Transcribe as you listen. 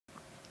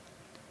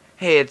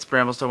Hey, it's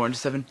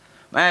Bramblestar127.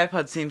 My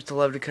iPod seems to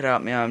love to cut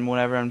out me on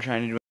whenever I'm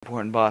trying to do an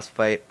important boss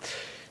fight.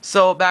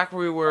 So, back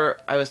where we were,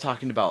 I was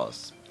talking to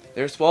Ballos.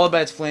 They were swallowed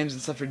by its flames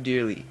and suffered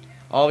dearly,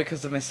 all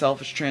because of my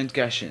selfish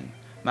transgression.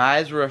 My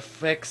eyes were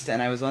fixed,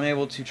 and I was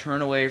unable to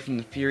turn away from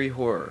the fury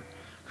horror,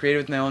 created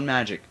with my own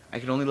magic. I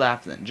could only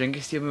laugh then.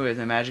 Jenkins steeled me with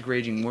my magic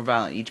raging more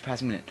violent each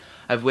passing minute.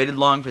 I've waited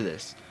long for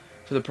this.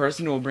 For the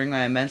person who will bring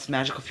my immense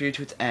magical fury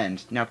to its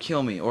end. Now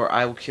kill me, or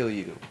I will kill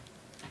you.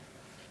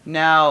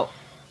 Now,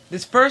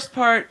 this first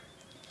part,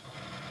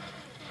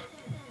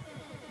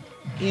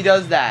 he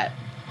does that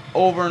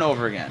over and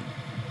over again.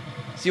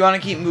 So you want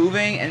to keep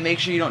moving and make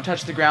sure you don't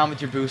touch the ground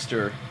with your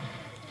booster.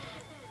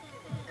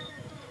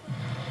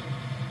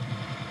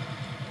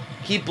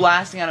 Keep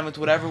blasting at him with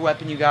whatever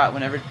weapon you got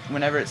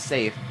whenever it's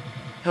safe.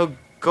 He'll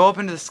go up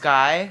into the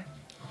sky,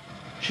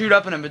 shoot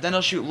up at him, but then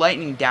he'll shoot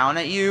lightning down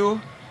at you.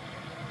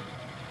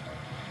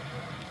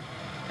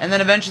 And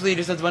then eventually he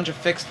just has a bunch of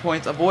fixed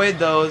points. Avoid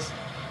those.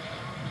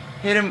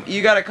 Hit him.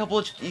 You got a couple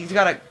of, he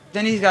like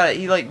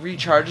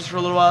recharges for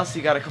a little while, so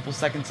you got a couple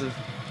seconds of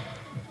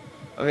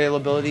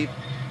availability.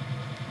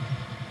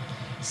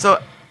 So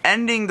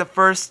ending the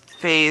first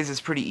phase is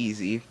pretty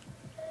easy.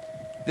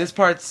 This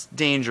part's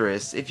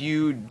dangerous. If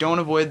you don't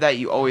avoid that,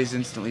 you always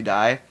instantly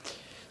die.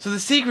 So the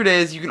secret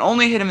is you can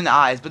only hit him in the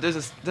eyes, but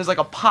there's like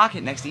a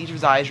pocket next to each of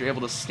his eyes you're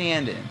able to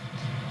stand in.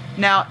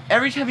 Now,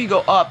 every time you go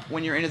up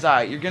when you're in his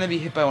eye, you're gonna be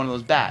hit by one of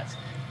those bats.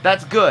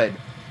 That's good.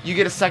 You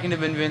get a second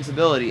of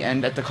invincibility,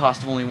 and at the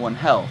cost of only 1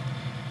 health.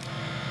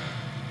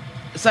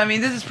 So, I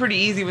mean, this is pretty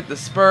easy with the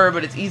spur,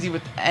 but it's easy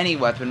with any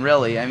weapon,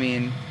 really. I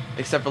mean,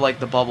 except for, like,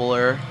 the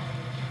bubbler.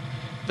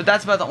 But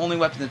that's about the only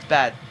weapon that's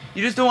bad.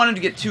 You just don't want him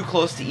to get too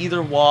close to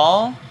either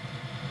wall.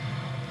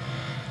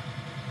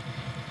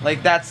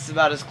 Like, that's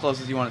about as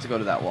close as you want it to go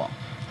to that wall.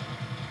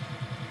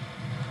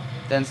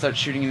 Then start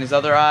shooting in his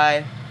other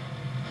eye.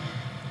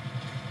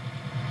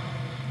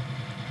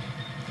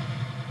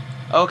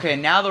 Okay,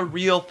 now the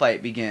real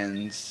fight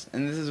begins,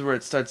 and this is where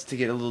it starts to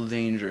get a little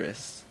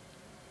dangerous.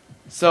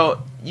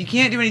 So, you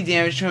can't do any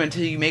damage to him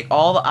until you make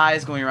all the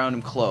eyes going around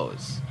him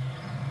close.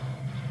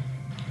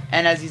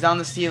 And as he's on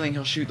the ceiling,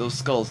 he'll shoot those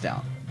skulls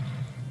down.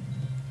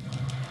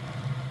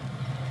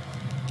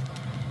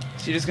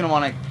 So you're just going to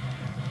want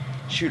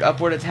to shoot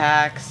upward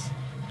attacks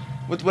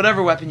with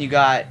whatever weapon you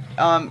got.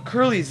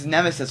 Curly's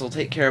nemesis will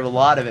take care of a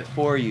lot of it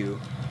for you.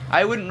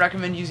 I wouldn't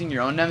recommend using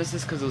your own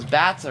nemesis because those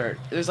bats are,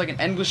 there's like an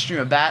endless stream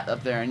of bat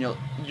up there, and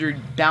you're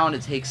bound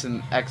to take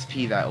some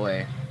XP that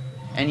way.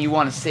 And you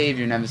want to save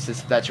your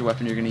nemesis if that's your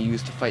weapon you're going to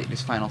use to fight this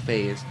final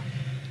phase.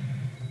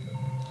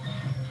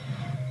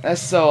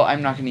 So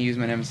I'm not going to use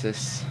my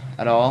nemesis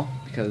at all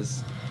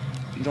because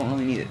you don't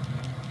really need it.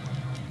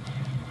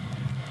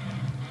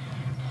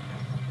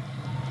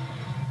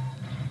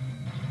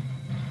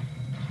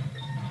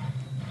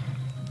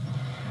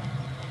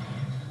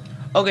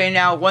 Okay,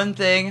 now one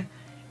thing.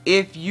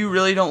 If you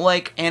really don't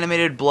like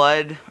animated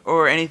blood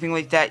or anything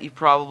like that, you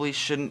probably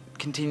shouldn't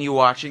continue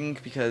watching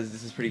because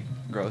this is pretty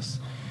gross.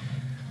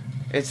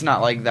 It's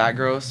not like that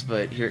gross,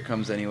 but here it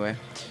comes anyway.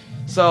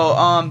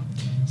 So,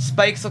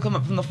 spikes will come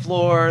up from the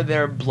floor.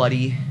 They're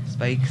bloody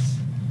spikes.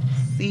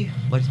 See?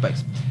 Bloody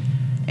spikes.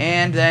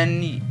 And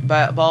then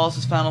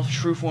Ballos' final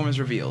true form is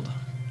revealed.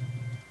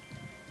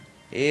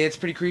 It's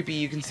pretty creepy.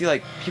 You can see,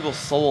 like, people's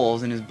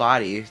souls in his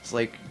body. It's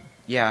like,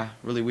 yeah,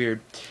 really weird.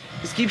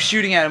 Just keep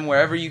shooting at him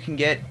wherever you can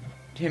get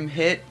him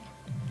hit.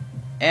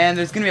 And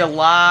there's gonna be a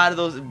lot of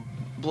those.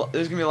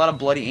 There's gonna be a lot of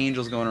bloody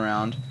angels going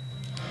around.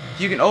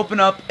 If you can open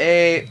up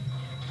a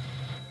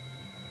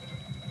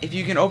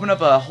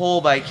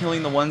hole by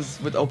killing the ones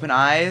with open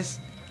eyes,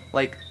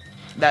 like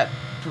that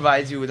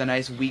provides you with a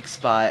nice weak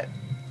spot.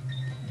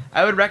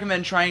 I would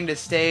recommend trying to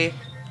stay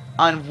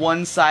on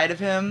one side of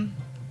him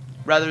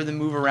rather than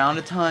move around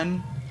a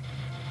ton.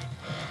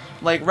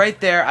 Like right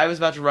there, I was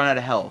about to run out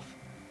of health.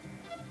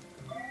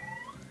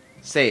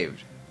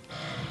 Saved.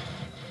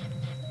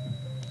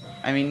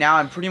 I mean, now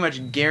I'm pretty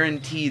much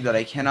guaranteed that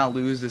I cannot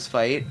lose this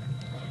fight.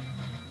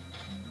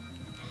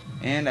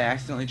 And I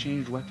accidentally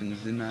changed weapons,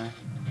 didn't I?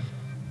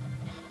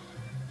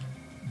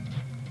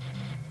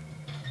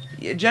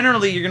 Yeah,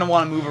 generally, you're going to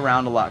want to move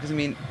around a lot. Because, I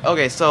mean,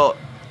 okay, so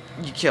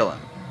you kill him.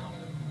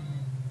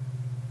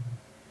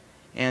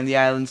 And the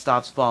island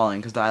stops falling,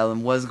 because the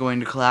island was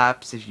going to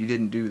collapse if you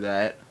didn't do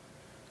that.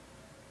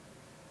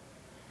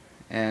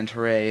 And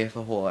hooray,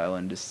 the whole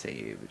island is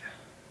saved.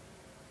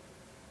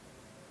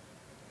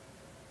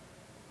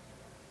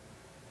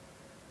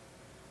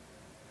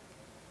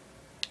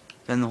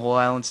 Then the whole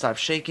island stopped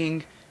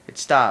shaking. It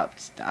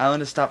stopped. The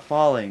island has stopped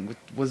falling.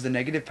 Was the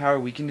negative power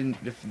weakened in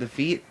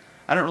defeat?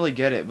 I don't really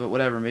get it, but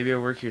whatever. Maybe our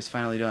work here is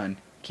finally done.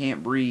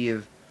 Can't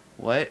breathe.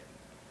 What?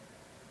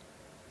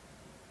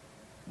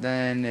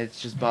 Then it's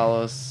just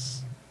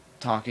Ballos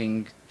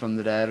talking from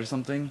the dead or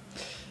something.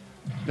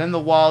 Then the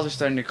walls are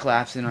starting to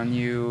collapse in on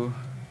you,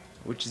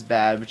 which is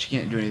bad, but you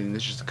can't do anything.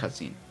 This is just a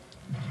cutscene.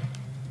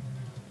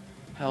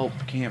 Help,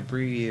 can't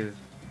breathe.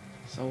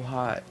 So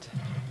hot.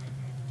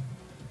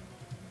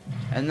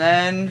 And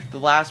then, the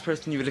last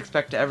person you would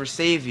expect to ever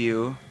save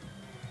you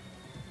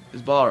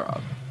is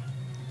Balrog.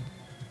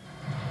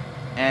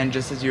 And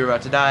just as you were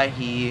about to die,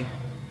 he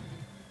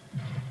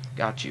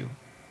got you.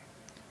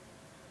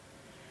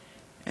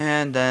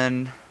 And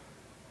then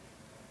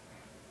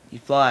he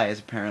flies,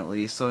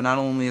 apparently. So not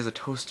only is a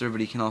toaster,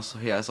 but he also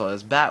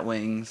has bat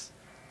wings.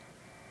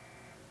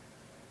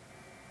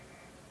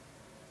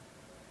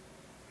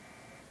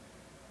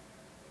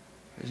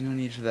 There's no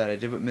need for that. I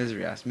did what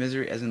Misery asked.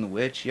 Misery, as in the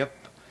witch? Yep.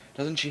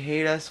 Doesn't she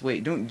hate us?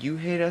 Wait, don't you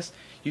hate us?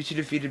 You two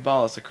defeated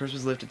Ballos. The curse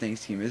was lifted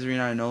thanks to you. Misery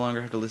and I no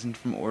longer have to listen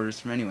from orders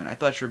from anyone. I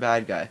thought you were a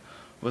bad guy.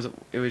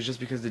 It was just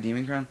because of the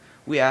demon crown?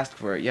 We asked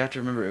for it. You have to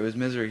remember, it was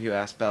Misery who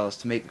asked Ballos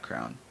to make the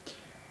crown.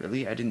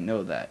 Really? I didn't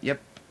know that. Yep.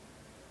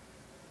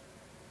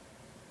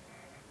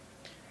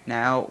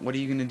 Now, what are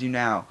you going to do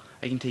now?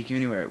 I can take you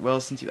anywhere.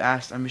 Well, since you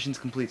asked, our mission's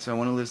complete, so I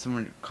want to live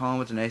somewhere calm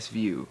with a nice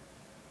view.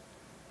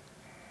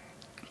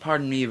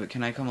 Pardon me, but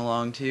can I come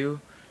along too?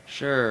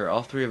 Sure,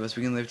 all three of us,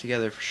 we can live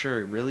together for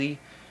sure. Really?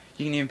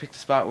 You can even pick the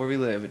spot where we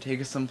live. It'd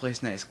take us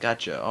someplace nice.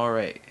 Gotcha.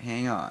 Alright,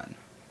 hang on.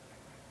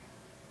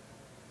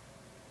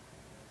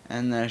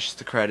 And then it's just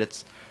the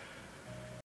credits.